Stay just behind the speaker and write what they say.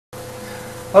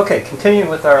Okay, continuing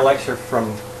with our lecture from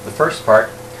the first part,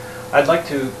 I'd like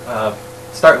to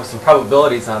start with some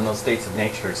probabilities on those states of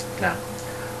nature now.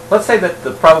 Let's say that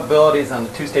the probabilities on the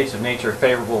two states of nature,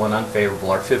 favorable and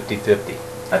unfavorable, are 50-50.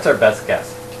 That's our best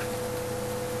guess.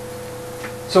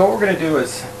 So what we're going to do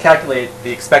is calculate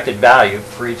the expected value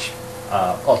for each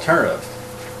alternative.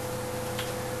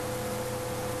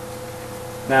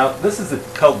 Now, this is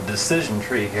called the decision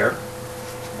tree here,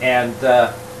 and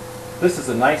this is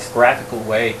a nice graphical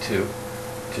way to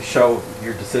show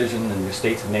your decision and your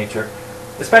states of nature,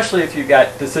 especially if you've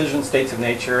got decision, states of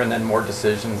nature, and then more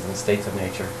decisions and states of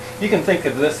nature. You can think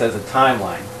of this as a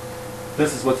timeline.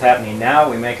 This is what's happening now,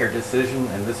 we make our decision,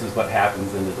 and this is what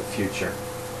happens into the future.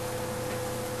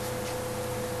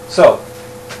 So,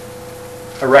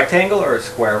 a rectangle or a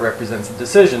square represents a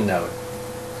decision node.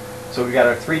 So we've got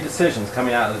our three decisions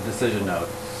coming out of the decision node: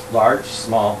 large,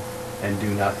 small, and do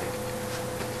nothing.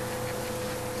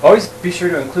 Always be sure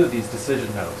to include these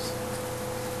decision nodes.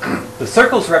 The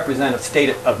circles represent a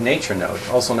state of nature node,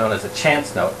 also known as a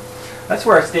chance node. That's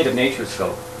where our state of natures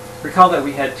go. Recall that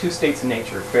we had two states of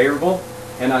nature, favorable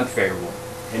and unfavorable,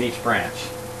 in each branch.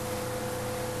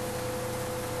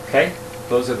 Okay?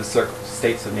 Those are the circles,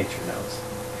 states of nature nodes.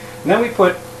 And then we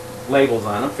put labels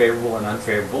on them, favorable and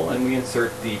unfavorable, and we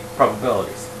insert the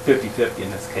probabilities, 50-50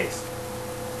 in this case.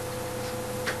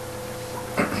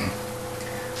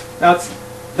 Now,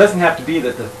 it doesn't have to be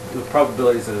that the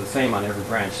probabilities are the same on every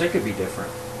branch. They could be different.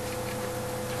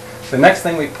 The next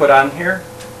thing we put on here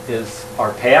is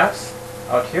our payoffs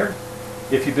out here.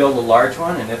 If you build a large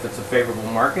one, and if it's a favorable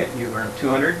market, you earn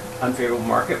 200. Unfavorable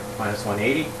market, minus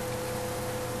 180.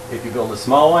 If you build a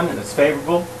small one and it's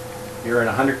favorable, you earn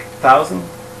 100,000.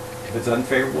 If it's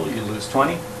unfavorable, you lose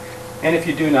 20. And if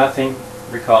you do nothing,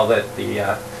 recall that the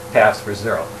payoffs were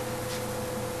 0.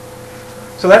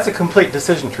 So that's a complete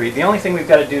decision tree. The only thing we've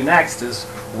got to do next is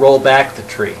roll back the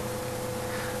tree.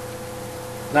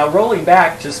 Now, rolling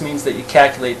back just means that you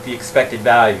calculate the expected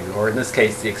value, or in this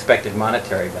case, the expected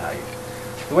monetary value.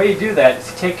 The way you do that is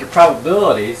you take your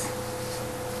probabilities,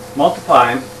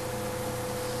 multiply them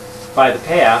by the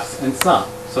payoffs, and sum.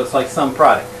 So it's like sum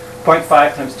product.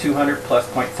 0.5 times 200 plus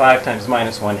 0.5 times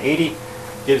minus 180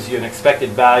 gives you an expected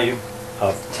value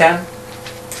of 10. I'm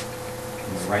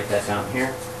going to write that down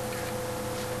here.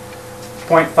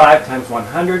 0.5 times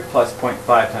 100 plus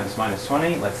 0.5 times minus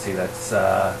 20. Let's see, that's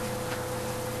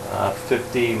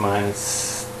 50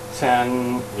 minus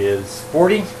 10 is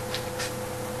 40.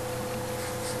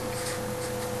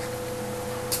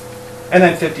 And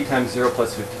then 50 times 0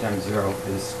 plus 50 times 0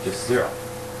 is just 0.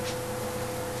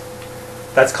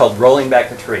 That's called rolling back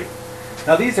the tree.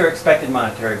 Now, these are expected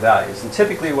monetary values, and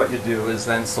typically what you do is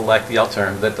then select the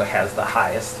alternative that has the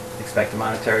highest expected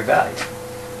monetary value.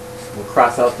 We'll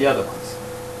cross out the other ones.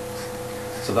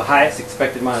 So the highest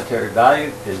expected monetary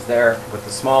value is there with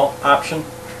the small option,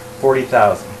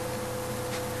 40,000.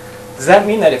 Does that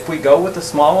mean that if we go with the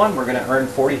small one, we're going to earn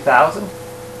 40,000?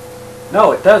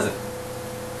 No, it doesn't.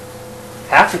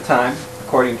 Half the time,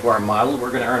 according to our model, we're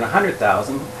going to earn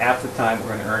 100,000. Half the time, we're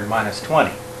going to earn minus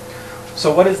 20.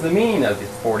 So what is the mean of the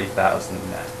 40,000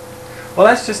 then? Well,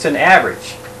 that's just an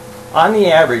average. On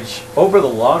the average, over the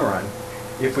long run,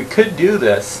 if we could do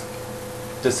this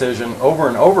decision over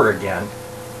and over again,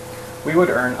 we would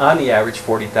earn, on the average,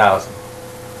 40,000.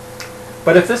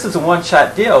 But if this is a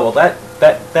one-shot deal, well,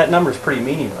 that number is pretty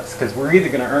meaningless, because we're either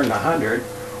going to earn 100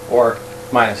 or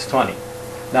minus 20.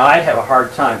 Now, I'd have a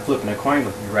hard time flipping a coin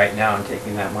with you right now and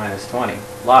taking that minus 20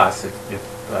 loss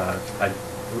if I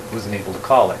wasn't able to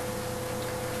call it.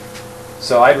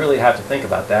 So I'd really have to think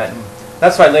about that. And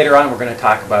that's why later on we're going to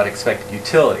talk about expected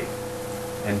utility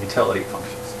and utility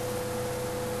functions.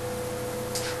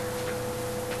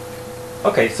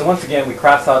 Okay, so once again, we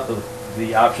cross out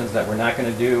the options that we're not going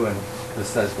to do, and this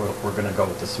says we're going to go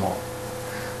with the small.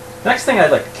 Next thing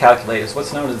I'd like to calculate is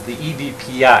what's known as the Evpi.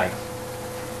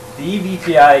 The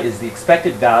Evpi is the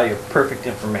expected value of perfect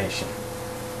information.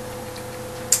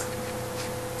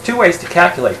 Two ways to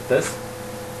calculate this.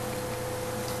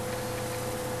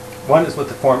 One is with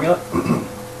the formula.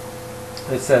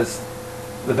 It says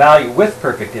the value with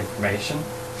perfect information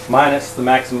minus the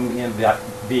maximum EV,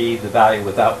 the value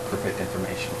without perfect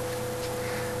information.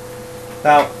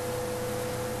 Now,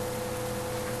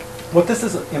 what this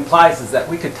implies is that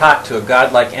we could talk to a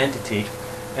godlike entity,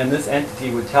 and this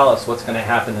entity would tell us what's going to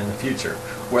happen in the future,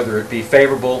 whether it be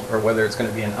favorable or whether it's going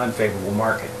to be an unfavorable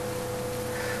market.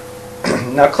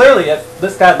 Now, clearly, if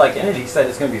this godlike entity said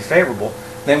it's going to be favorable,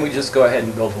 then we just go ahead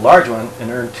and build a large one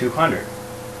and earn 200.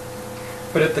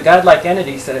 But if the godlike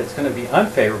entity said it's going to be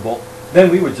unfavorable, then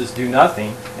we would just do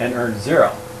nothing and earn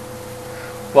 0.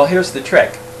 Well, here's the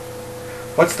trick.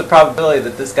 What's the probability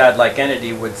that this godlike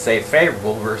entity would say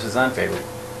favorable versus unfavorable?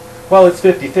 Well, it's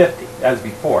 50-50, as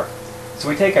before. So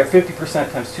we take our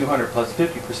 50% times 200 plus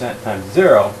 50% times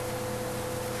 0,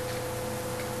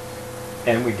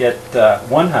 and we get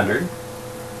 100.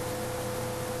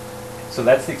 So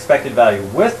that's the expected value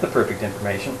with the perfect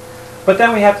information. But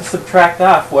then we have to subtract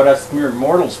off what us mere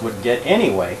mortals would get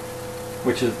anyway,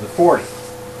 which is the 40,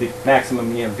 the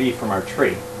maximum EMV from our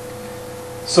tree.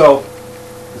 So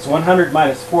it's 100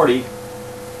 minus 40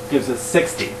 gives us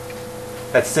 60.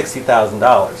 That's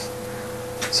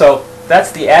 $60,000. So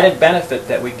that's the added benefit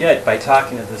that we get by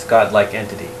talking to this godlike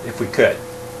entity, if we could.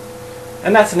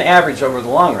 And that's an average over the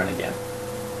long run again.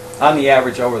 On the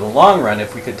average over the long run,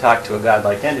 if we could talk to a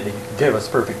godlike entity who could give us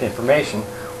perfect information,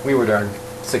 we would earn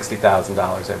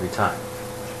 $60,000 every time.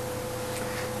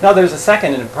 Now there's a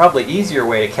second and probably easier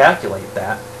way to calculate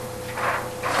that.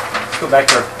 Let's go back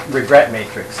to our regret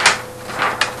matrix.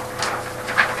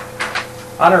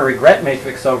 On our regret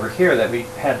matrix over here that we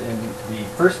had in the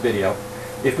first video,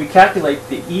 if we calculate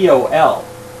the EOL,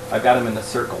 I've got them in the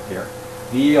circle here.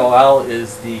 The EOL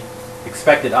is the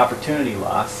expected opportunity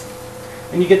loss.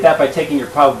 And you get that by taking your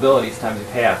probabilities times your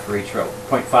half for each row.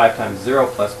 0.5 times 0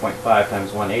 plus 0.5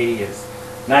 times 180 is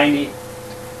 90.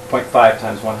 0.5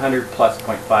 times 100 plus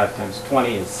 0.5 times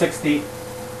 20 is 60.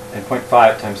 And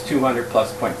 0.5 times 200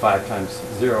 plus 0.5 times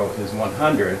 0 is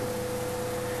 100.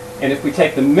 And if we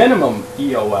take the minimum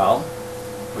EOL,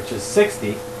 which is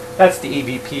 60, that's the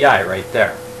Evpi right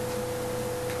there.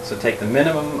 So take the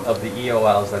minimum of the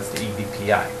EOLs, that's the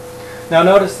Evpi. Now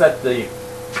notice that the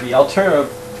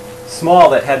alternative small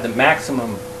that had the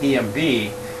maximum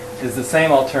EMV is the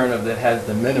same alternative that has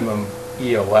the minimum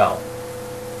EOL.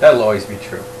 That'll always be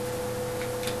true.